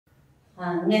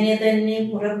അങ്ങനെ തന്നെ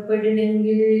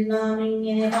പുറപ്പെടില്ലെങ്കിൽ നാം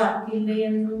ഇങ്ങനെ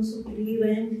കാക്കില്ലയെന്നും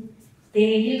സുഗ്രീവനും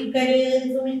തേയിൽ കരേറി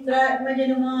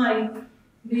സുമിത്രാത്മജനുമായി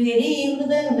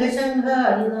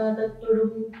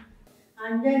മൃദംഗശംഖാരിനാഥത്തോടും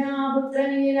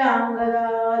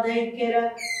അഞ്ജനാപുത്രനീലാംഗദൈക്യര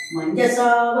മഞ്ജസാ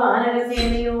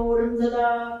വാനരസേനയോടും സദാ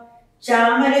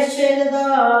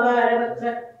ചാമരശ്വേതദാരപത്ര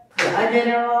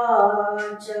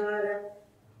രാജനവാചാര.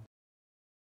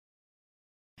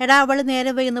 എടാ അവള്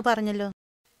നേരെ വൈകുന്നു പറഞ്ഞല്ലോ.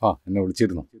 എന്നെ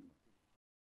വിളിച്ചിരുന്നു.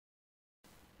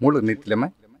 മോള് എണീറ്റില്ലമ്മേ?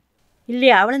 ഇല്ല,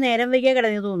 അവള് നേരം വൈകിയ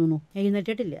കിടന്നു തോന്നുന്നു,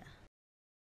 എഴുന്നേറ്റിട്ടില്ല.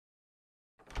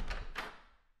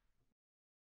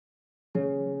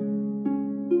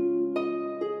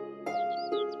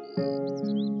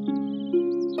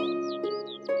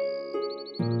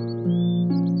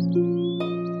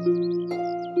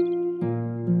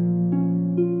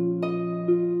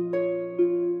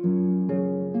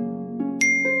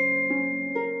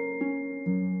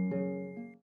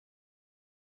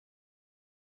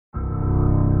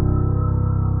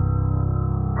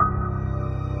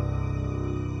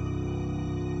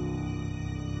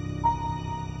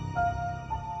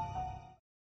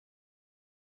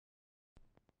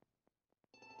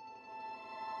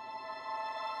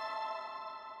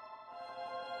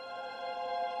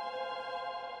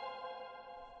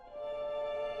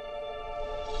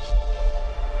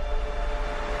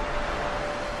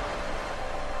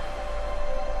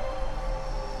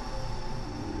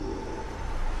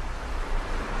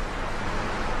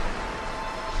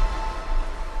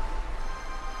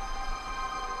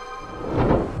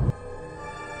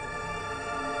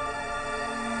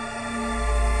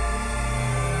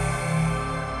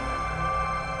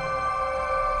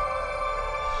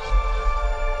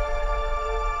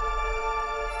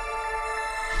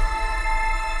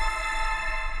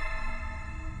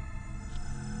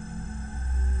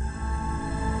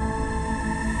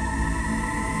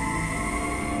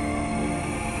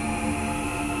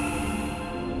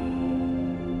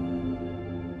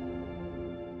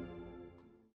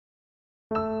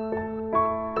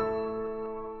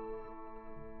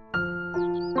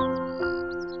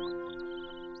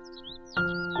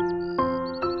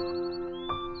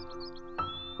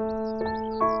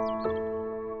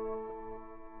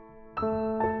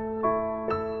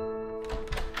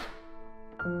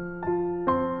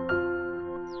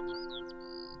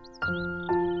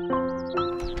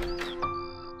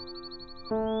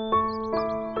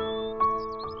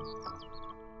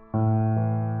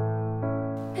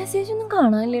 മെസ്സേജ് ഒന്നും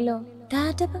കാണാനില്ലല്ലോ.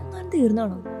 Data pack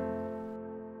തീർന്നാണോ?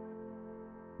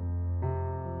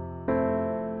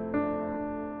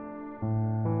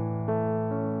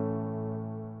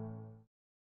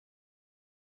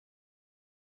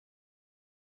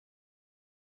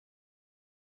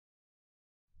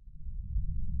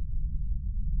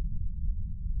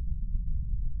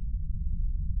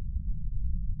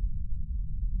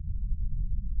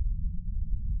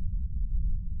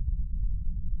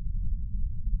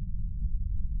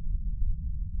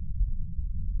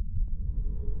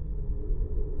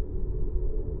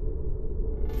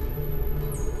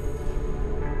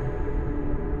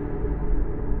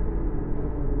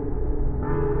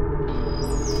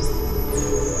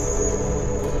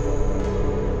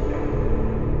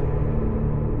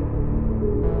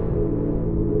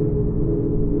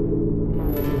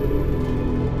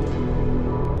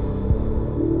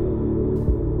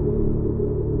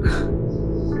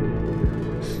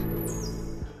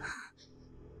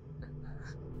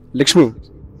 ലക്ഷ്മി,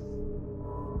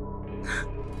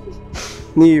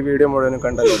 നീ ഈ വീഡിയോ മുഴുവനും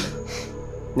കണ്ടല്ലോ.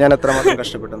 ഞാൻ എത്രമാത്രം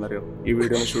കഷ്ടപ്പെട്ടെന്നറിയോ ഈ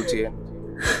വീഡിയോ ഒന്ന് ഷൂട്ട് ചെയ്യാൻ.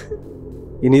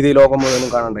 ഇനി ഇത് ഈ ലോകം മുഴുവനും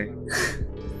കാണണ്ടേ?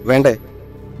 വേണ്ടേ?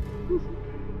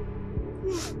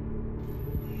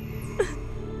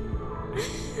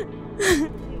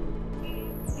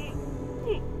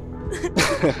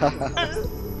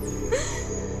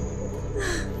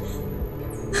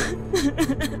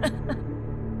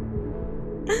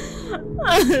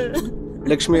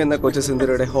 ലക്ഷ്മി എന്ന കൊച്ചു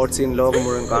സുന്ദരിയുടെ ഹോട്ട് സീൻ ലോകം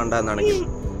മുഴുവൻ കാണണ്ടെന്നാണെങ്കിൽ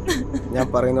ഞാൻ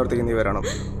പറയുന്നിടത്തേക്ക് നീ വരണം.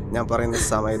 ഞാൻ പറയുന്ന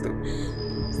സമയത്ത്.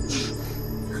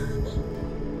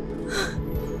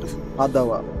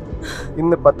 അഥവാ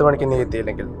ഇന്ന് 10 മണിക്ക് നീ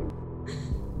എത്തിയില്ലെങ്കിൽ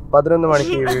 11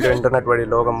 മണിക്ക് ഈ വീഡിയോ ഇന്റർനെറ്റ് വഴി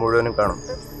ലോകം മുഴുവനും കാണും.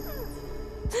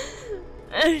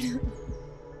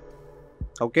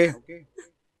 Okay,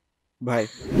 by.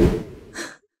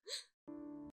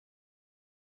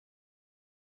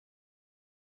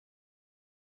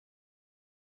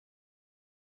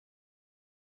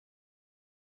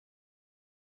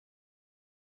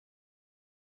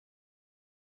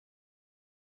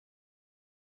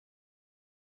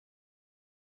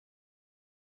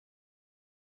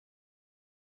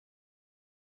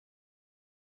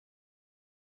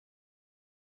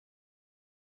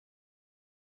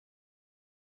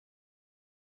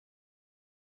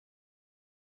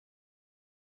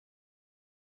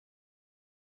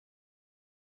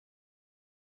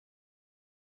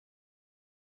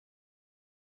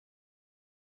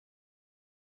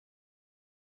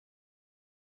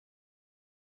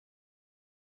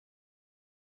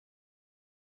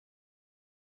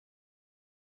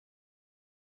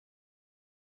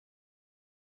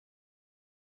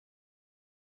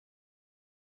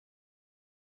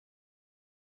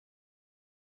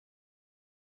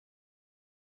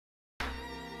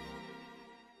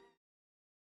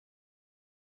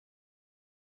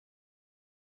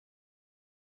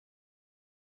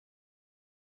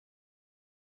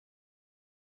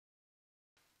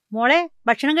 മോളെ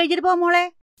ഭക്ഷണം കഴിച്ചിട്ട് പോ മോളെ.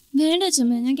 വേണ്ട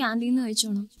അച്ഛമ്മ, ഞാൻ ക്യാൻറ്റീനിൽ നിന്ന്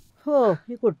കഴിച്ചോളാം. ഓ,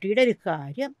 ഈ കുട്ടിയുടെ ഒരു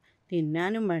കാര്യം,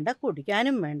 തിന്നാനും വേണ്ട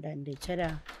കുടിക്കാനും വേണ്ട. എൻ്റെ ഈശ്വരാ.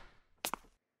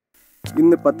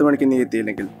 ഇന്ന് 10 മണിക്ക് നീ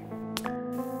എത്തിയില്ലെങ്കിൽ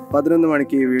 11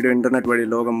 മണിക്ക് ഈ വീഡിയോ ഇന്റർനെറ്റ് വഴി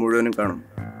ലോകം മുഴുവനും കാണും.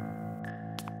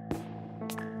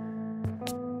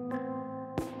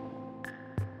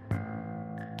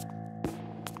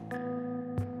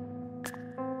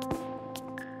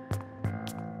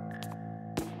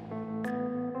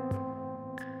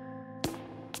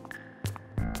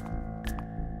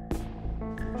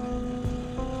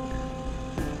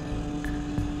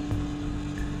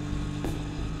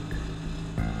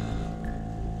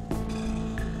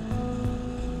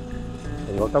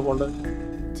 എങ്ങോട്ടാ പോണ്ടത്?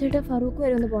 ചേട്ടാ, ഫറൂഖ്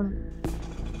വരെ ഒന്ന് പോണം.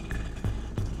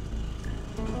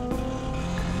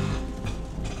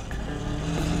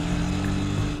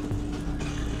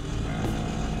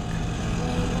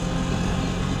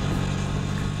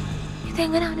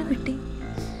 ഇതെങ്ങനെ അവനെ കിട്ടി?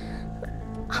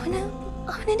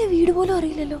 അവനെന്റെ വീട് പോലും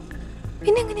അറിയില്ലല്ലോ.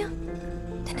 പിന്നെങ്ങനെയാ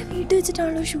എന്റെ വീട്ടിൽ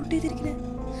വെച്ചിട്ടാണല്ലോ ഷൂട്ട് ചെയ്തിരിക്കുന്നത്?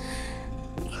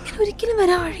 ഇങ്ങനെ ഒരിക്കലും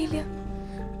വരാൻ വഴിയില്ല.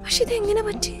 പക്ഷെ ഇതെങ്ങനെ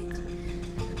പറ്റി?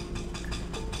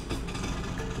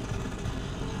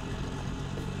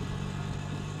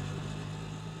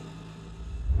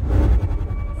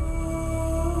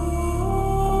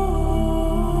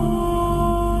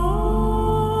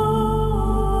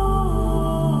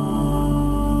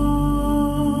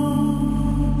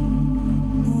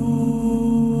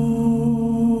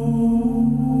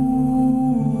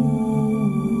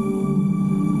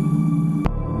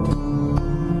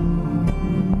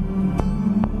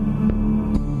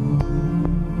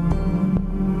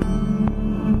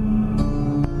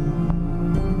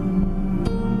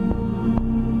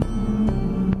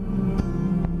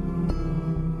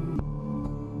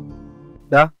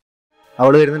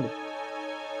 അവള് വരുന്നുണ്ട്.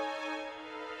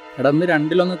 എടാ, ഒന്ന്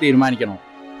രണ്ടിലൊന്ന് തീരുമാനിക്കണോ?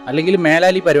 അല്ലെങ്കിൽ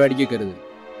മേലാലി പരിപാടിക്ക് കരുത്.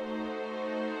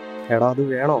 എടാ, അത്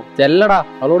വേണോ? ചെല്ലടാ,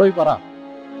 അവളോട് പോയി പറ.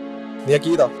 നീ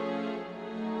കീതാ.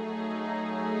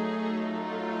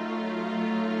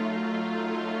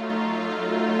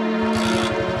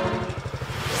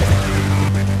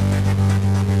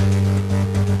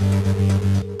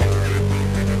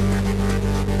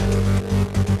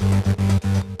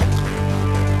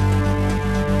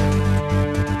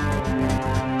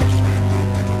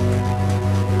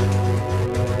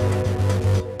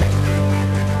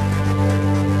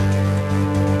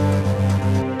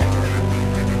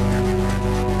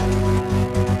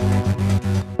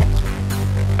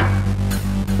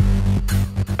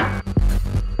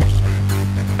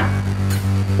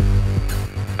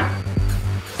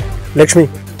 ലക്ഷ്മി,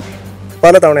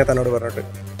 പല തവണ തന്നോട് പറഞ്ഞിട്ട്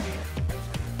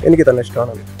എനിക്ക് തന്നെ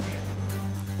ഇഷ്ടമാണ്.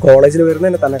 കോളേജിൽ വരുന്ന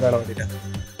എന്നെ തന്നെ കാണാൻ വേണ്ടിയിട്ടാ.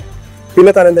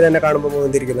 പിന്നെ താൻ എന്തിനാ എന്നെ കാണുമ്പോൾ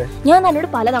മുതിരിക്കുന്നത്? ഞാൻ തന്നോട്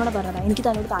പലതവണ പറഞ്ഞതാ എനിക്ക്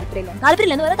തന്നോട്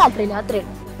താല്പര്യമില്ലെന്ന് പറയാൻ താല്പര്യമില്ല, അത്രേ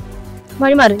ഉള്ളൂ.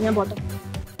 വഴിമാറി, ഞാൻ പോട്ടെ.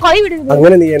 കൈ വിടുന്നു.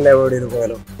 അങ്ങനെ നീ എന്നെ അവോയ്ഡ് ചെയ്ത്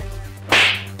പോയാലോ?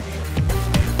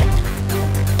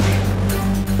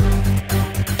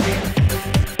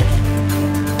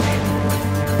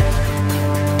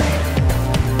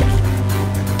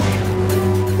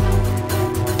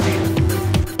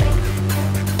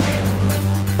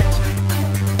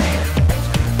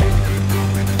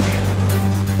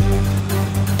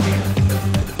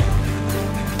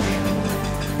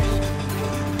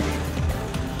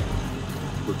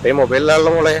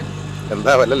 മൊബൈലിലാണല്ലോ മോളെ.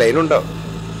 എന്താ വല്ല ലൈനുണ്ടോ?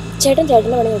 ചേട്ടന്റെ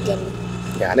പണി നോക്കിയാൽ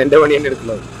ഞാൻ എന്റെ പണി തന്നെ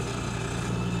എടുക്കുന്നത്.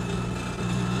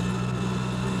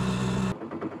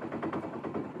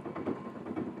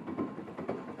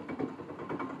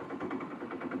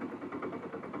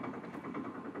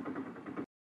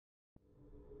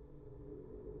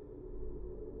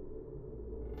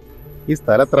 ഈ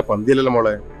സ്ഥലം എത്ര പന്തിയല്ലോ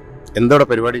മോളെ. എന്തോടെ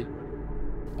പരിപാടി?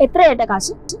 എത്ര ചേട്ടാ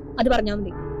കാശ്? അത് പറഞ്ഞാൽ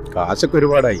മതി. കാശൊക്കെ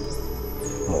ഒരുപാടായി.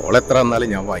 മോളെത്ര വന്നാലും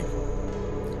ഞാൻ വാങ്ങിക്കും.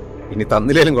 ഇനി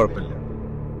തന്നില്ലേലും കുഴപ്പമില്ല.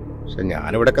 പക്ഷെ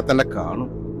ഞാനിവിടെയൊക്കെ തന്നെ കാണും.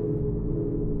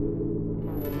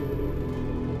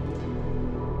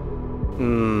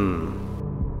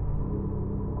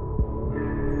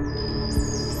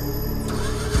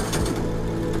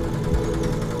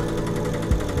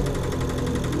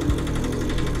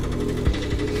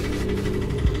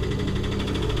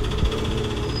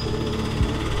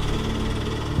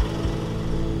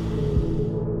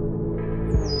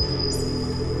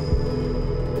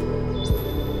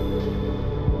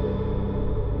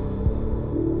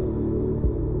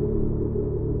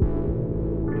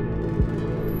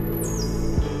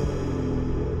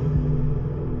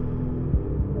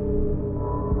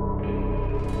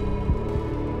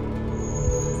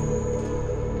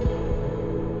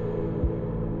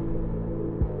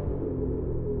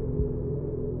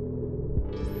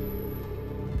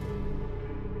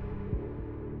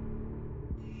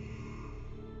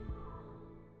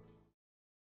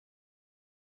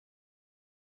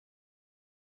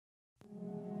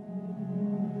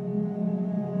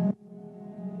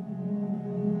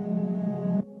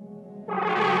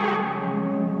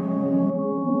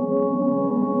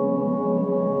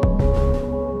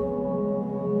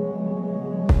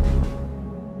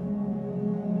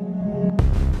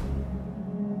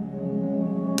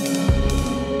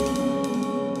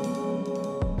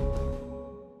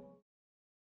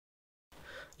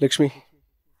 ലക്ഷ്മി,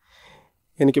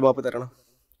 എനിക്ക് മാപ്പ് തരണം.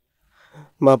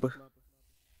 മാപ്പ്.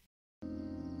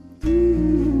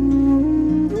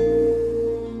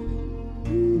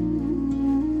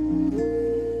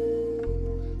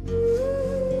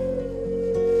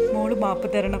 മോള് മാപ്പ്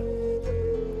തരണം.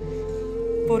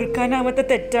 പൊറുക്കാനാവാത്ത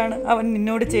തെറ്റാണ് അവൻ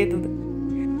നിന്നോട് ചെയ്തത്.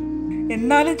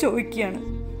 എന്നാലും ചോദിക്കുകയാണ്,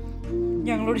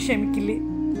 ഞങ്ങളോട് ക്ഷമിക്കില്ലേ?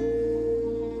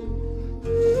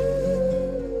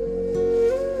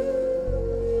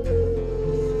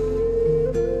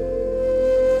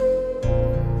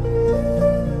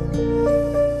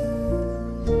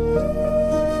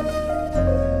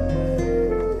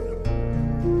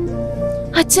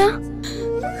 അച്ഛാ,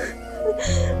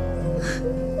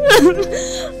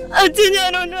 അച്ഛൻ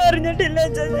ഞാനൊന്നും അറിഞ്ഞിട്ടില്ല.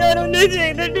 അച്ഛൻ ഞാനൊന്നും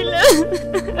ചെയ്തിട്ടില്ല.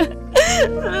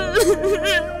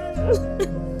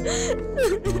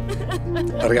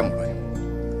 അറിയാം മോളെ,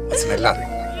 അച്ഛനെല്ലാം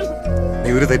അറിയാം.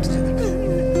 നീ ഒരു തെറ്റ് ചെയ്തിട്ട്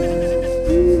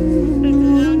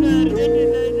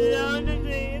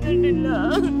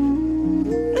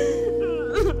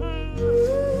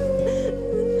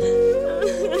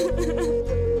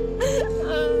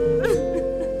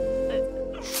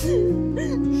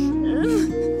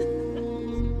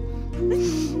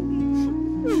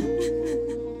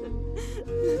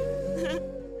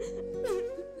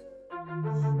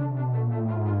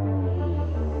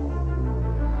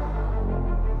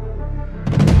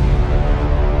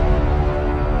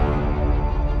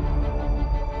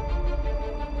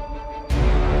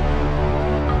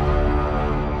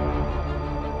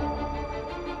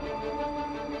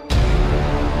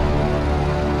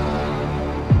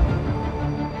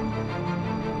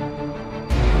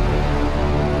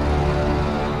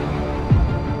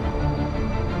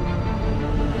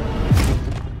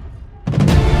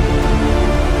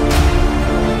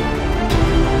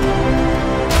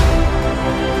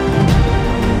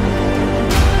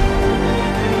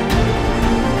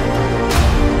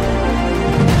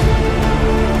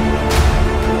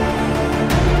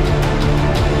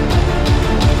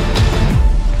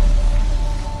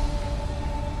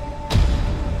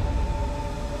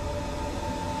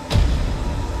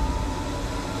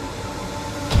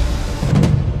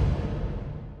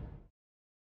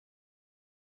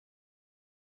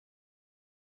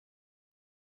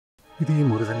ഇത് ഈ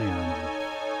മുറി തന്നെയാണല്ലോ.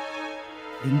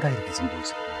 എന്തായിരിക്കും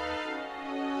സംഭവിച്ചത്?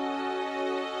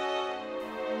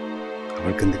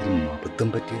 അവൾക്ക് എന്തെങ്കിലും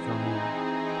അബദ്ധം പറ്റിയതാണോ?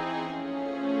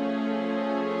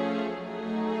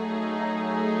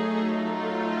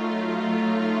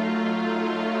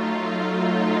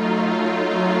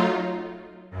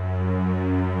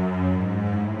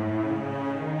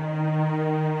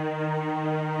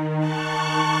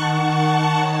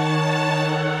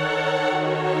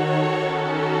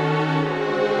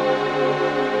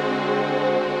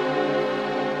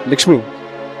 ലക്ഷ്മി,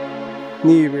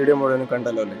 നീ ഈ വീഡിയോ മുഴുവനും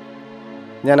കണ്ടല്ലോ അല്ലേ?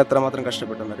 ഞാൻ എത്രമാത്രം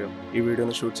കഷ്ടപ്പെട്ടെന്നറിയോ ഈ വീഡിയോ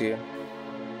ഒന്ന് ഷൂട്ട് ചെയ്യാൻ.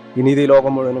 ഇനി ഇത് ഈ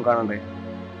ലോകം മുഴുവനും കാണണ്ടേ?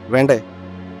 വേണ്ടേ?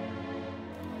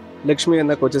 ലക്ഷ്മി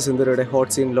എന്ന കൊച്ചു സുന്ദരിയുടെ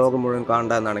ഹോട്ട് സീൻ ലോകം മുഴുവൻ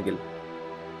കാണണ്ട എന്നാണെങ്കിൽ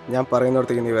ഞാൻ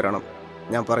പറയുന്നിടത്തേക്ക് നീ വരണം.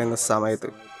 ഞാൻ പറയുന്ന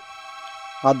സമയത്ത്.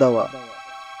 അഥവാ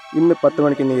ഇന്ന് 10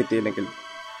 മണിക്ക് നീ എത്തിയില്ലെങ്കിൽ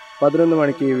 11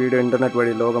 മണിക്ക് ഈ വീഡിയോ ഇന്റർനെറ്റ്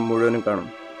വഴി ലോകം മുഴുവനും കാണും.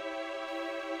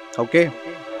 Okay,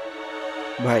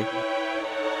 by.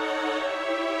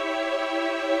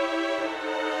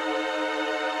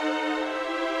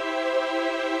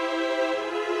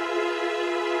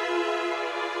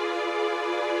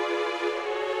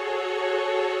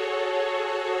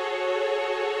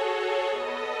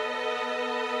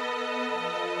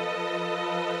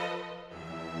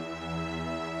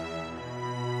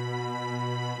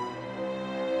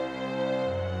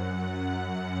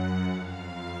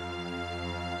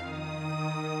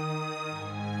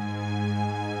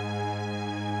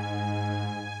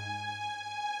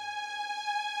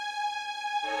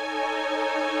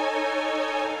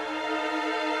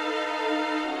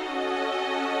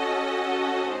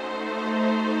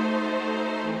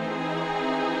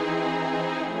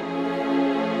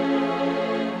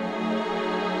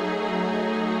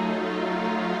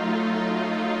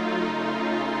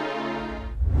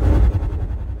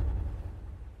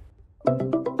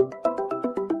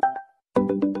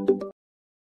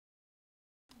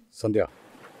 സന്ധ്യ,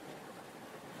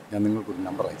 ഞാൻ നിങ്ങൾക്കൊരു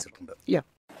നമ്പർ അയച്ചിട്ടുണ്ട്.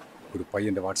 ഒരു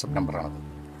പയ്യൻ്റെ വാട്സപ്പ് നമ്പറാണത്.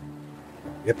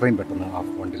 എത്രയും പെട്ടെന്ന് ആ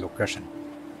ഫോണിൻ്റെ ലൊക്കേഷൻ,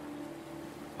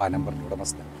 ആ നമ്പറിൻ്റെ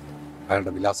ഉടമസ്ഥൻ,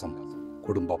 അയാളുടെ വിലാസം,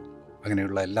 കുടുംബം,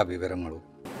 അങ്ങനെയുള്ള എല്ലാ വിവരങ്ങളും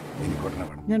എനിക്ക് ഉടനെ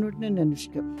വേണം. ഞാൻ ഉടനെ തന്നെ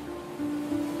അന്വേഷിക്കാം.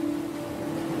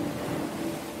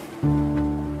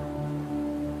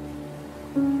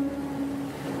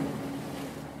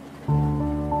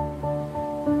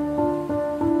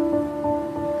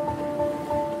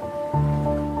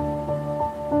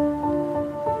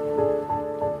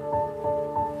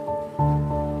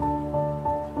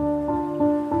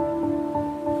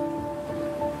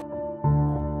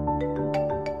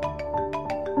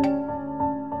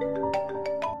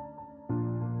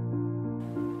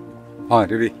 ആ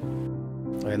രവി,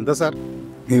 എന്താ സാർ?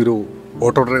 നീ ഒരു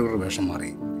ഓട്ടോ ഡ്രൈവർ വേഷം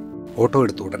മാറി ഓട്ടോ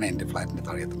എടുത്ത് ഉടനെ എൻ്റെ ഫ്ലാറ്റിൻ്റെ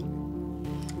താഴെ എത്തണം.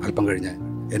 അല്പം കഴിഞ്ഞ്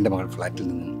എൻ്റെ മകൾ ഫ്ലാറ്റിൽ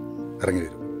നിന്നും ഇറങ്ങി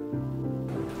വരും.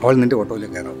 അവൾ നിൻ്റെ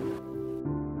ഓട്ടോയിലേക്ക് കയറാവും.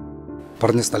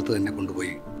 പറഞ്ഞ സ്ഥലത്ത് തന്നെ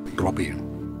കൊണ്ടുപോയി ഡ്രോപ്പ് ചെയ്യണം.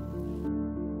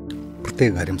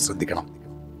 പ്രത്യേക കാര്യം ശ്രദ്ധിക്കണം.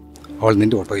 അവൾ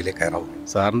നിൻ്റെ ഓട്ടോയിലേക്ക് കയറാവും.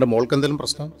 സാറിൻ്റെ മോൾക്ക് എന്തെങ്കിലും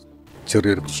പ്രശ്നം?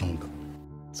 ചെറിയൊരു പ്രശ്നമുണ്ട്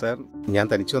സാർ. ഞാൻ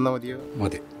തനിച്ച് വന്നാൽ മതിയോ?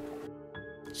 മതി.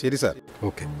 ശരി സാർ.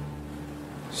 ഓക്കെ,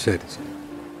 ശരി ശരി.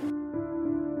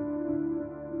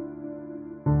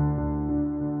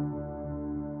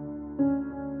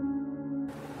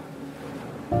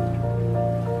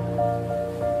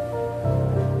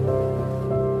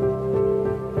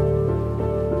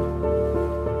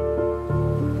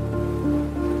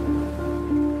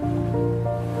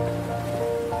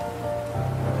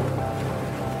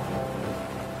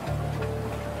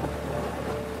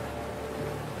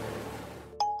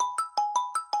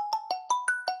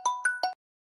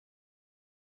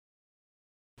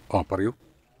 ആ പറയൂ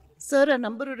സാർ. ആ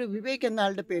നമ്പർ ഒരു വിവേക് എന്ന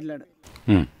ആളുടെ പേരിലാണ്.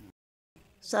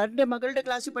 സാറിൻ്റെ മകളുടെ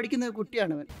ക്ലാസ്സിൽ പഠിക്കുന്ന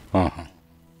കുട്ടിയാണ് അവൻ.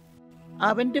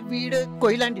 അവൻ്റെ വീട്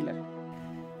കൊയിലാണ്ടിലാണ്.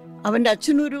 അവൻ്റെ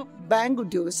അച്ഛനൊരു ബാങ്ക്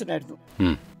ഉദ്യോഗസ്ഥനായിരുന്നു.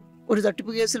 ഒരു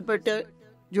തട്ടിപ്പ് കേസിൽപ്പെട്ട്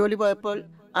ജോലി പോയപ്പോൾ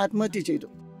ആത്മഹത്യ ചെയ്തു.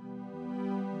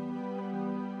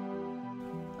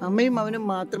 അമ്മയും അവനും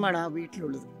മാത്രമാണ് ആ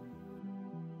വീട്ടിലുള്ളത്.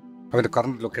 അവൻ്റെ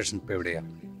കറണ്ട് ലൊക്കേഷൻ ഇപ്പോൾ എവിടെയാ?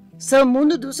 സാർ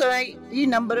 3 ദിവസമായി ഈ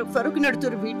നമ്പർ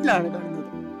ഫറൂഖിനടുത്തൊരു വീട്ടിലാണ് കാണുന്നത്.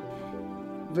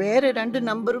 വേറെ 2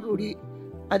 നമ്പർ കൂടി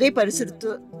അതേ പരിസരത്ത്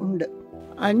ഉണ്ട്.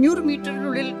 500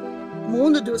 മീറ്ററിനുള്ളിൽ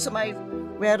 3 ദിവസമായി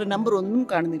വേറെ നമ്പർ ഒന്നും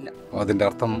കാണുന്നില്ല. അതിൻ്റെ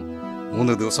അർത്ഥം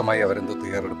 3 ദിവസമായി അവരെന്തോ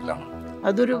തയ്യാറെടുപ്പിലാണ്.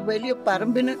 അതൊരു വലിയ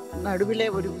പറമ്പിന് നടുവിലെ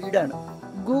ഒരു വീടാണ്.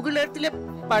 ഗൂഗിൾ എർത്തിലെ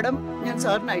പടം ഞാൻ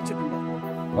സാറിന് അയച്ചിട്ടുണ്ട്.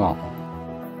 ആ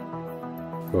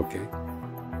ഓക്കെ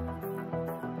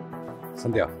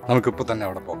സന്ധ്യ, നമുക്കിപ്പോൾ തന്നെ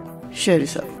അവിടെ പോകണം. ശരി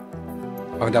സാർ.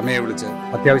 അവൻ്റെ അമ്മയെ വിളിച്ച്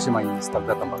അത്യാവശ്യമായി ഈ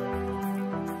സ്ഥലത്തെത്താൻ പറയാം.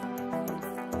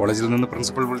 കോളേജിൽ നിന്ന്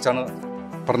പ്രിൻസിപ്പൽ വിളിച്ചാണ്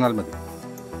പറഞ്ഞാൽ മതി.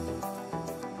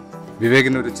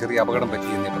 വിവേകിന് ഒരു ചെറിയ അപകടം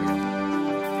പറ്റിയെന്നേ പറയാം.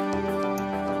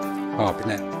 ആ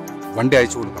പിന്നെ വണ്ടി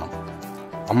അയച്ചു കൊടുക്കണം.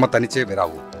 അമ്മ തനിച്ചേ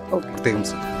വരാവൂ. പ്രത്യേകം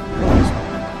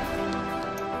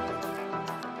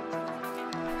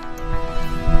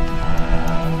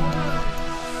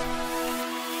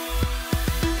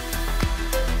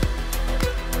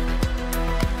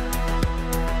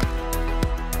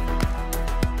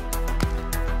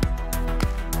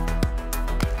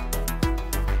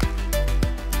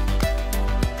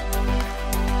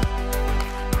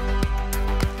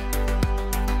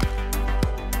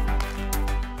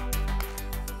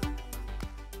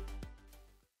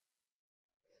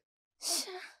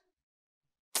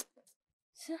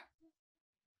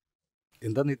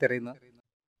എന്താ നീ തിരയുന്ന?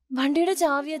 വണ്ടിയുടെ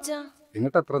ചാവി അച്ഛാ.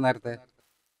 എങ്ങോട്ട് എത്ര നേരത്തെ?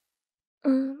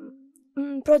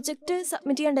 പ്രൊജക്ട്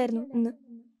സബ്മിറ്റ് ചെയ്യണ്ടായിരുന്നു ഇന്ന്.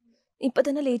 ഇപ്പൊ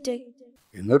തന്നെ ലേറ്റ് ആയി.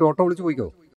 എന്നൊരു ഓട്ടോ വിളിച്ചു പോയിക്കോ.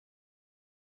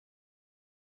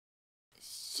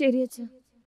 ശരി അച്ഛാ.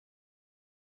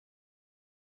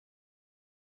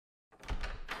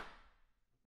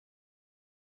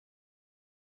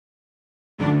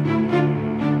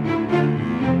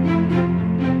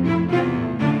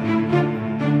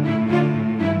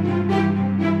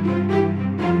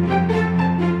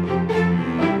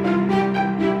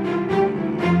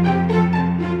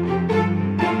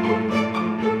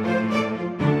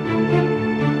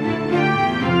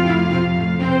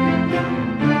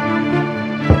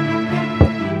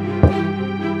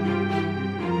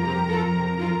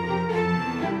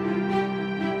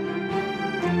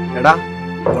 എടാ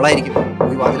അവളായിരിക്കും.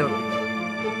 പോയി വാതിലോ.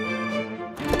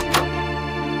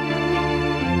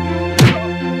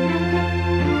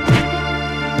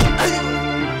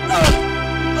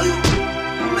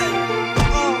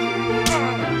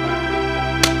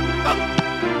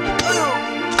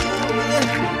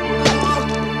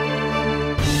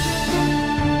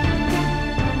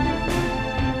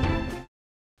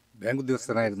 ബാങ്ക്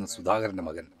ഉദ്യോഗസ്ഥനായിരുന്ന സുധാകരന്റെ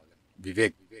മകൻ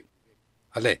വിവേക്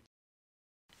അല്ലേ?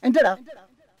 എന്താടാ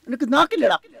നിനക്ക്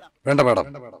നാക്കില്ലടാ? വേണ്ട മേഡം,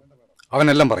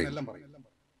 അവനെല്ലാം പറയും.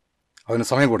 അവന്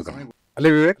സമയം കൊടുക്കണം അല്ലേ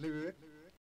വിവേക്?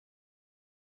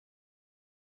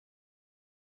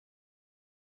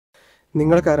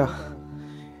 നിങ്ങൾക്കാരാ?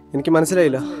 എനിക്ക്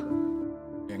മനസ്സിലായില്ല.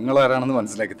 ഞങ്ങളാരാണെന്ന്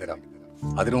മനസ്സിലാക്കി തരാം.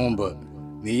 അതിനു മുമ്പ്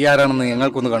നീ ആരാണെന്ന്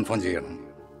ഞങ്ങൾക്കൊന്ന് കൺഫേം ചെയ്യണം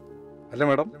അല്ലേ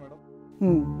മേഡം?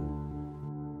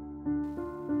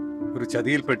 ഒരു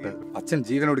ചതിയിൽപ്പെട്ട് അച്ഛൻ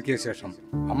ജീവനൊടുക്കിയ ശേഷം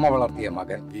അമ്മ വളർത്തിയ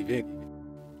മകൻ വിവേക്.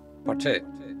 പക്ഷേ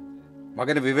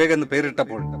മകന് വിവേക് എന്ന്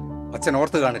പേരിട്ടപ്പോൾ അച്ഛൻ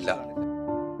ഓർത്തു കാണില്ല,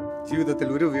 ജീവിതത്തിൽ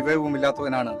ഒരു വിവേകവും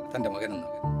ഇല്ലാത്തവനാണ് തന്റെ മകനെന്ന്.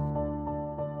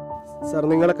 സാർ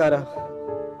നിങ്ങളൊക്കാരാ?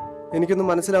 എനിക്കൊന്നും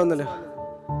മനസ്സിലാവുന്നില്ല.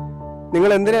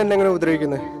 നിങ്ങൾ എന്തിനാ എന്നെ അങ്ങനെ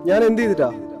ഉപദ്രവിക്കുന്നത്? ഞാൻ എന്ത് ചെയ്തിട്ടാ?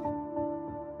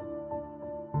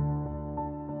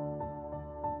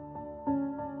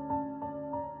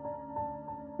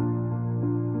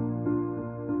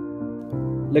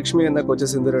 ലക്ഷ്മി എന്ന കൊച്ചു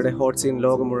സുന്ദരിയുടെ ഹോട്ട് സീൻ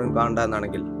ലോകം മുഴുവൻ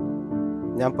കാണണ്ടെന്നാണെങ്കിൽ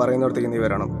ഞാൻ പറയുന്നിടത്തേക്ക് നീ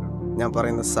വരണം. ഞാൻ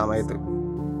പറയുന്ന സമയത്ത്.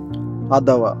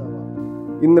 അഥവാ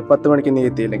ഇന്ന് 10 മണിക്ക് നീ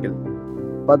എത്തിയില്ലെങ്കിൽ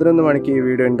 11 മണിക്ക് ഈ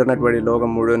വീഡിയോ ഇന്റർനെറ്റ് വഴി ലോകം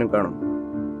മുഴുവനും കാണും.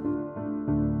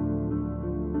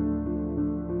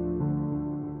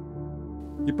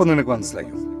 ഇപ്പൊ നിനക്ക്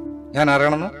മനസ്സിലായി ഞാൻ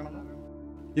ആരാണെന്ന്?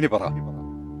 ഇനി പറ,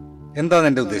 എന്താണ്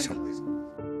എന്റെ ഉദ്ദേശം?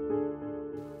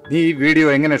 നീ ഈ വീഡിയോ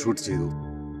എങ്ങനെ ഷൂട്ട് ചെയ്തു?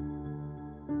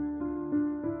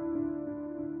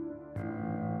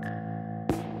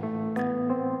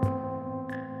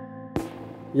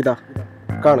 ഇതാ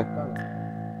കാണ്.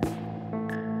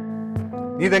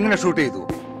 നീ ഇതെങ്ങനെ ഷൂട്ട് ചെയ്തു?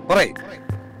 പറയ്.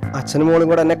 അച്ഛനും മോളും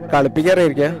കൂടെ എന്നെ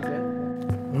കളിപ്പിക്കാറായിരിക്ക.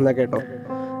 എന്നാ കേട്ടോ,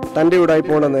 തൻ്റെ വീടായി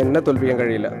പോകണമെന്ന് എന്നെ തോൽപ്പിക്കാൻ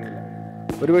കഴിയില്ല.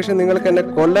 ഒരുപക്ഷെ നിങ്ങൾക്ക് എന്നെ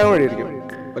കൊല്ലാൻ വഴിയിരിക്കും,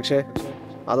 പക്ഷേ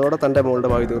അതോടെ തൻ്റെ മോളുടെ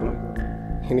ഭാവി തീർന്നു.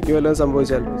 എനിക്ക് വല്ലതും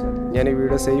സംഭവിച്ചാൽ ഞാൻ ഈ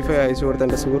വീഡിയോ സേഫായി അയച്ചു കൊടുത്ത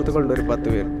എൻ്റെ സുഹൃത്തുക്കളുടെ ഒരു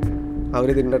 10 പേർ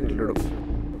അവരിത് ഇൻ്റർനെറ്റിലിടും.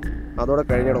 അതോടെ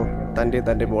കഴിഞ്ഞടോ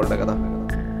തൻ്റെ മോളുടെ കഥ.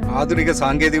 ആധുനിക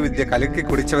സാങ്കേതിക വിദ്യ കലക്കി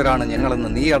കുടിച്ചവരാണ് ഞങ്ങളെന്ന്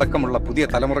നീ അടക്കമുള്ള പുതിയ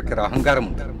തലമുറയ്ക്കൊരു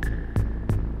അഹങ്കാരമുണ്ട്.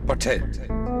 പക്ഷേ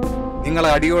നിങ്ങളെ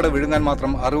അടിയോടെ വിഴുങ്ങാൻ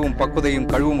മാത്രം അറിവും പക്വതയും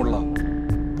കഴിവുമുള്ള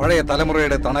പഴയ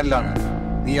തലമുറയുടെ തണലിലാണ്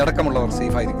നീ അടക്കമുള്ളവർ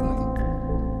സേഫായിരിക്കുന്നത്.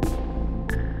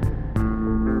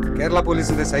 കേരള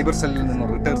പോലീസിന്റെ സൈബർ സെല്ലിൽ നിന്ന്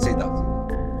റിട്ടയർ ചെയ്ത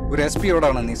ഒരു SP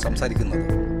യോടാണ് നീ സംസാരിക്കുന്നത്.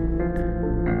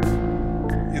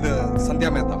 ഇത് സന്ധ്യ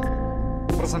മേത്ത,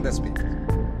 പ്രസന്റ് SP.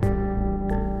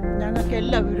 ഞങ്ങൾക്ക്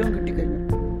എല്ലാ വിവരവും കിട്ടിക്കഴിഞ്ഞു.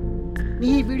 നീ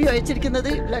ഈ വീഡിയോ അയച്ചിരിക്കുന്നത്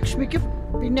ലക്ഷ്മിക്കും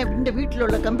പിന്നെ നിന്റെ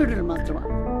വീട്ടിലുള്ള കമ്പ്യൂട്ടറിൽ മാത്രമാണ്,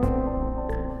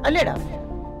 അല്ലേടാ?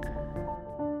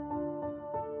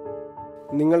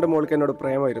 നിങ്ങളുടെ മോൾക്ക് എന്നോട്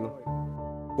പ്രേമമായിരുന്നു,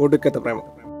 ഒടുക്കത്തെ പ്രേമം.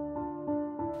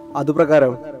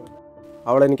 അതുപ്രകാരം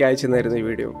അവൾ എനിക്ക് അയച്ചു തന്നായിരുന്നു ഈ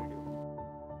വീഡിയോ.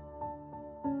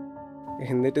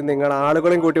 എന്നിട്ട് നിങ്ങൾ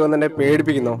ആളുകളെയും കൂട്ടി വന്ന് എന്നെ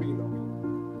പേടിപ്പിക്കുന്നോ?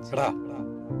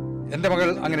 എന്റെ മകൾ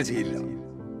അങ്ങനെ ചെയ്യില്ല.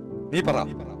 നീ പറ,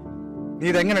 നീ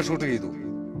ഇതെങ്ങനെ ഷൂട്ട് ചെയ്തു?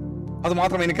 അത്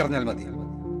മാത്രം എനിക്കറിഞ്ഞാൽ മതി.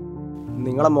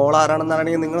 നിങ്ങളെ മോൾ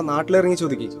ആരാണെന്നാണെങ്കിൽ നിങ്ങളെ നാട്ടിലിറങ്ങി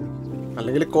ചോദിക്കും,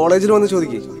 അല്ലെങ്കിൽ കോളേജിൽ വന്ന്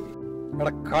ചോദിക്കും.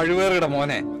 എടാ കഴിവേറിയുടെ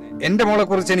മോനെ, എന്റെ മോളെ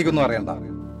കുറിച്ച് എനിക്കൊന്നും അറിയണ്ട.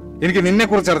 എനിക്ക് നിന്നെ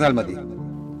കുറിച്ച് അറിഞ്ഞാൽ മതി.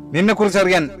 നിന്നെ കുറിച്ച്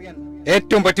അറിയാൻ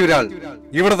ഏറ്റവും പറ്റിയ ഒരാൾ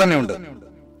ഇവിടെ തന്നെ ഉണ്ട്.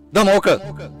 ഇതാ നോക്ക്.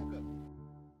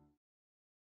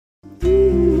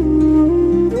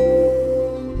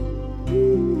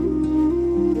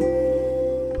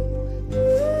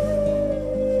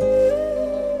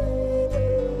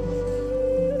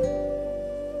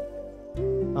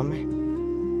 അമ്മേ,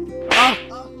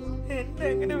 എന്നെ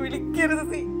അങ്ങനെ വിളിക്കരുത്.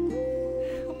 നീ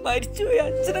മരിച്ചുപോയ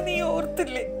അച്ഛനെ നീ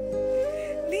ഓർത്തില്ലേ?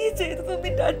 നീ ചെയ്തത്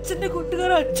നിന്റെ അച്ഛന്റെ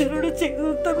കൂട്ടുകാർ അച്ഛനോട് ചെയ്തു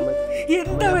തന്നു.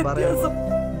 എന്താ വ്യത്യാസം?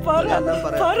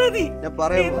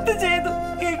 എന്ത് ചെയ്തു?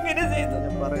 എങ്ങനെ ചെയ്തു?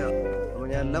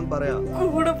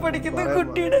 കൂടെ പഠിക്കുന്ന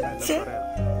കുട്ടിയുടെ അച്ഛൻ.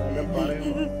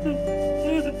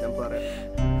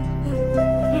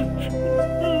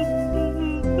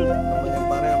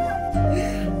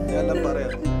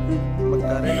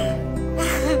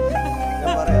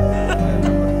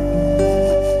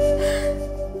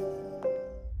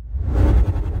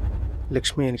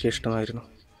 ലക്ഷ്മി എനിക്ക് ഇഷ്ടമായിരുന്നു,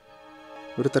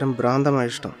 ഒരു തരം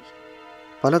ഭ്രാന്തമായ ഇഷ്ടം.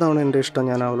 പലതവണ എൻ്റെ ഇഷ്ടം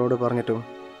ഞാൻ അവളോട് പറഞ്ഞിട്ടും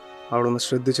അവളൊന്ന്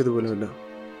ശ്രദ്ധിച്ചതുപോലുമില്ല.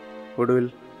 ഒടുവിൽ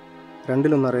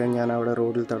 2-1 ഞാൻ അവളെ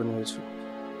റോഡിൽ തടഞ്ഞു വെച്ചു.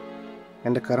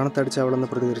 എൻ്റെ കരണത്തടിച്ച് അവളൊന്ന്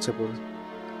പ്രതികരിച്ചപ്പോൾ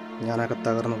ഞാനകെ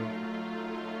തകർന്നു പോയി.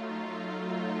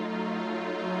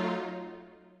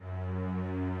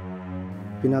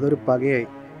 പിന്നെ അതൊരു പകയായി,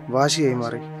 വാശിയായി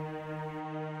മാറി.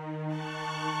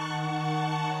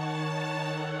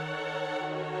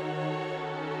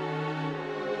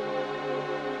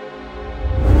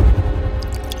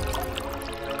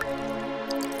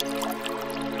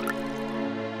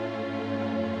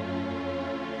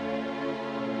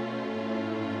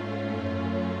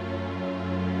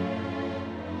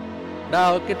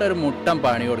 അവക്കിട്ട് ഒരു മുട്ടം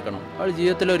പണി കൊടുക്കണം. അവൾ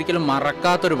ജീവിതത്തിൽ ഒരിക്കലും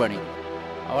മറക്കാത്തൊരു പണി.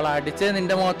 അവൾ അടിച്ചത്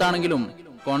നിന്റെ മുഖത്താണെങ്കിലും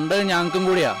കൊണ്ടത് ഞങ്ങൾക്കും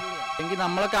കൂടിയാ. എങ്കിൽ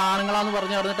നമ്മളൊക്കെ ആണുങ്ങളാന്ന്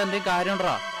പറഞ്ഞു നടന്നിട്ട് എന്തെങ്കിലും കാര്യം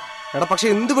ഉണ്ടാ? എടാ, പക്ഷെ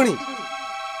എന്ത് പണി?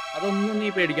 അതൊന്നും നീ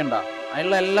പേടിക്കണ്ട,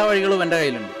 അതിനുള്ള എല്ലാ വഴികളും എൻ്റെ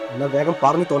കയ്യിലുണ്ട്. എന്നാ വേഗം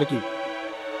പറഞ്ഞു തുലക്കി.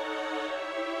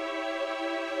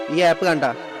 ഈ ആപ്പ് കണ്ട,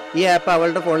 ഈ ആപ്പ്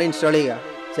അവളുടെ ഫോണിൽ ഇൻസ്റ്റാൾ ചെയ്യുക.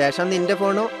 ശേഷം നിന്റെ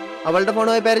ഫോണോ അവളുടെ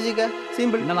ഫോണോ ആയി പേര് ചെയ്യുക.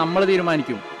 സിമ്പിൾ. പിന്നെ നമ്മൾ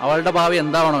തീരുമാനിക്കും അവളുടെ ഭാവി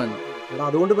എന്താവണമെന്ന്. എടാ,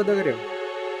 അതുകൊണ്ട് ഇപ്പൊ എന്താ കാര്യം?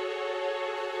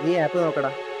 ഈ ആപ്പ് നോക്കടാ,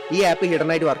 ഈ ആപ്പ്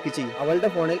ഹിഡൻ ആയിട്ട് വർക്ക് ചെയ്യും. അവളുടെ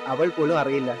ഫോണിൽ അവൾ പോലും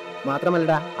അറിയില്ല.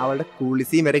 മാത്രമല്ലടാ, അവളുടെ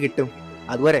കൂളിസിയും വരെ കിട്ടും.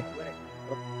 അതുപോലെ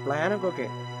പ്ലാനൊക്കെ ഓക്കെ,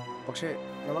 പക്ഷെ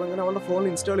നമ്മളെങ്ങനെ അവളുടെ ഫോൺ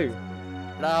ഇൻസ്റ്റാൾ ചെയ്യും?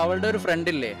 എടാ, അവളുടെ ഒരു ഫ്രണ്ട്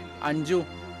ഇല്ലേ, അഞ്ജു,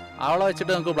 അവളെ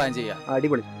വെച്ചിട്ട് നമുക്ക് പ്ലാൻ ചെയ്യാം.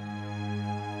 അടിപൊളി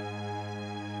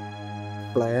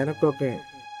പ്ലാനൊക്കെ ഓക്കെ,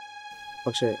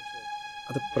 പക്ഷെ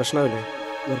അത് പ്രശ്നമില്ലേ?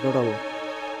 വർക്കൗട്ട് ആവോ?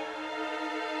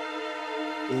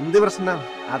 എന്ത് പ്രശ്നം?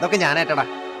 അതൊക്കെ ഞാനേറ്റടാ.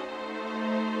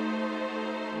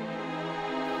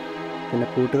 പിന്നെ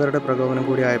കൂട്ടുകാരുടെ പ്രകോപനം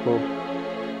കൂടി ആയപ്പോൾ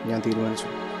ഞാൻ തീരുമാനിച്ചു.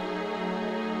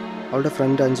 അവളുടെ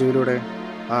ഫ്രണ്ട് അഞ്ജുവിലൂടെ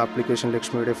ആ ആപ്ലിക്കേഷൻ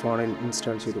ലക്ഷ്മിയുടെ ഫോണിൽ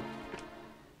ഇൻസ്റ്റാൾ ചെയ്തു.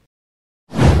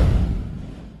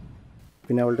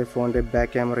 പിന്നെ അവളുടെ ഫോണിൻ്റെ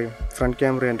ബാക്ക് ക്യാമറയും ഫ്രണ്ട്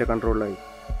ക്യാമറയും എൻ്റെ കൺട്രോളിലായി.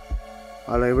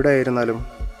 അവൾ എവിടെയായിരുന്നാലും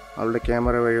അവളുടെ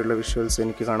ക്യാമറ വഴിയുള്ള വിഷ്വൽസ്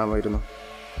എനിക്ക് കാണാമായിരുന്നു.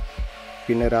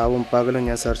 പിന്നെ രാവും പകലും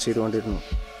ഞാൻ സെർച്ച് ചെയ്തുകൊണ്ടിരുന്നു.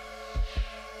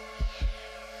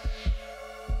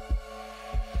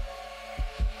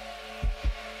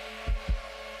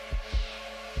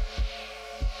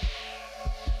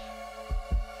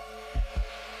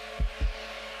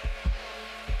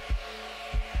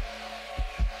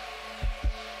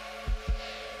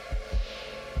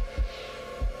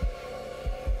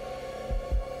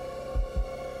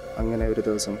 അങ്ങനെ ഒരു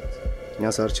ദിവസം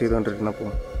ഞാൻ സെർച്ച് ചെയ്തുകൊണ്ടിരുന്നപ്പോൾ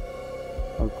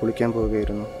അവൾ കുളിക്കാൻ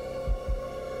പോവുകയായിരുന്നു.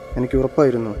 എനിക്ക്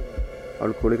ഉറപ്പായിരുന്നു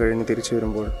അവൾ കുളി കഴിഞ്ഞ് തിരിച്ചു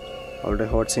വരുമ്പോൾ അവളുടെ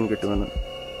ഹോട്ട് സീൻ കിട്ടുമെന്ന്.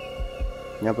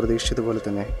 ഞാൻ പ്രതീക്ഷിച്ചതുപോലെ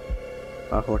തന്നെ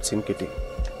ആ ഹോട്ട് സീൻ കിട്ടി.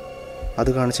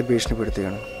 അത് കാണിച്ച്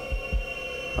ഭീഷണിപ്പെടുത്തുകയാണ്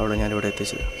അവളെ ഞാനിവിടെ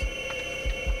എത്തിച്ചത്.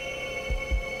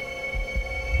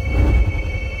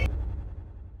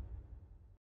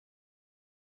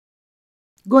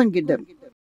 Go and get them.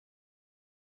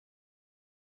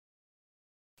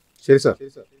 ശരി സാർ.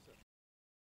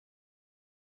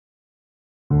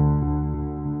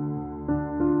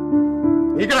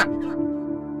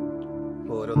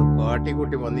 ഓരോന്ന്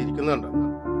കാട്ടിക്കൂട്ടി വന്നിരിക്കുന്നുണ്ടോ?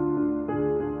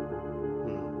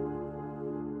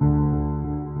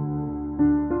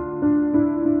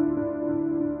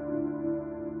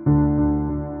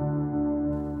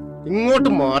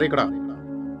 ഇങ്ങോട്ട് മാറിക്കടാ.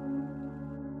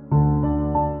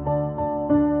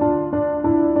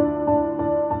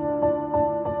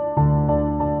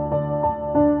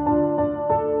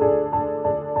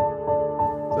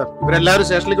 ഇവരെല്ലാവരും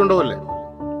സ്റ്റേഷനിലേക്ക് കൊണ്ടുപോകല്ലേ?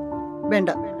 വേണ്ട,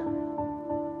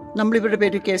 നമ്മളിവരുടെ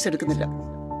പേരിൽ കേസ് എടുക്കുന്നില്ല.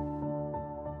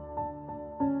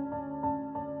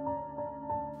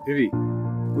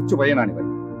 കൊച്ചു പയ്യനാണിവൻ.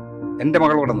 എന്റെ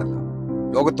മകളോടൊന്നല്ല,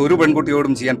 ലോകത്തൊരു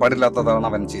പെൺകുട്ടിയോടും ചെയ്യാൻ പാടില്ലാത്തതാണ്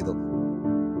അവൻ ചെയ്തത്.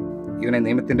 ഇവനെ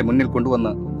നിയമത്തിന്റെ മുന്നിൽ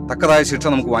കൊണ്ടുവന്ന് തക്കതായ ശിക്ഷ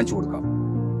നമുക്ക് വാങ്ങിച്ചു കൊടുക്കാം.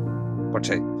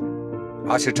 പക്ഷേ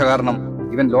ആ ശിക്ഷ കാരണം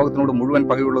ഇവൻ ലോകത്തിനോട് മുഴുവൻ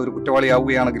പകയുള്ള ഒരു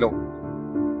കുറ്റവാളിയാവുകയാണെങ്കിലോ?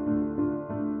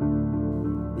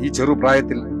 ഈ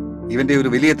ചെറുപ്രായത്തിൽ ഇവന്റെ ഒരു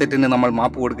വലിയ തെറ്റിന് നമ്മൾ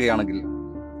മാപ്പ് കൊടുക്കുകയാണെങ്കിൽ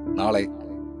നാളെ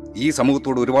ഈ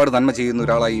സമൂഹത്തോട് ഒരുപാട് നന്മ ചെയ്യുന്ന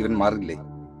ഒരാളായി ഇവൻ മാറില്ലേ?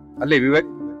 അല്ലേ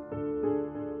വിവേക്?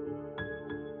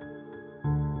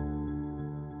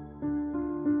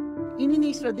 ഇനി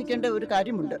നീ ശ്രദ്ധിക്കേണ്ട ഒരു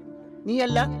കാര്യമുണ്ട്.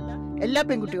 നീയല്ല, എല്ലാ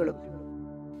പെൺകുട്ടികളും.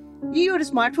 ഈ ഒരു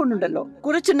സ്മാർട്ട് ഫോൺ ഉണ്ടല്ലോ,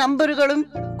 കുറച്ച് നമ്പറുകളും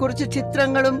കുറച്ച്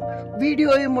ചിത്രങ്ങളും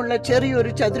വീഡിയോയുമുള്ള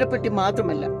ചെറിയൊരു ചതുരപ്പെട്ടി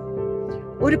മാത്രമല്ല.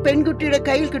 ഒരു പെൺകുട്ടിയുടെ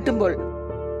കയ്യിൽ കിട്ടുമ്പോൾ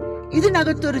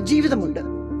ഇതിനകത്തൊരു ജീവിതമുണ്ട്.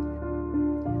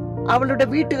 അവളുടെ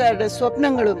വീട്ടുകാരുടെ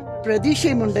സ്വപ്നങ്ങളും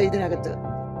പ്രതീക്ഷയുമുണ്ട് ഇതിനകത്ത്.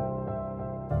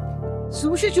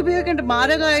 സൂക്ഷിച്ചുപയോഗിക്കേണ്ട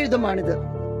മാരകായുധമാണിത്.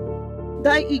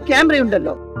 ഈ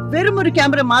ക്യാമറയുണ്ടല്ലോ, വെറും ഒരു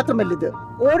ക്യാമറ മാത്രമല്ല ഇത്.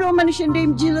 ഓരോ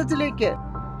മനുഷ്യന്റെയും ജീവിതത്തിലേക്ക്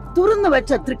തുറന്നു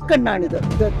വെച്ച തൃക്കണ്ണാണിത്.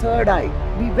 The third eye.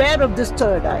 Beware of this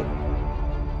third eye.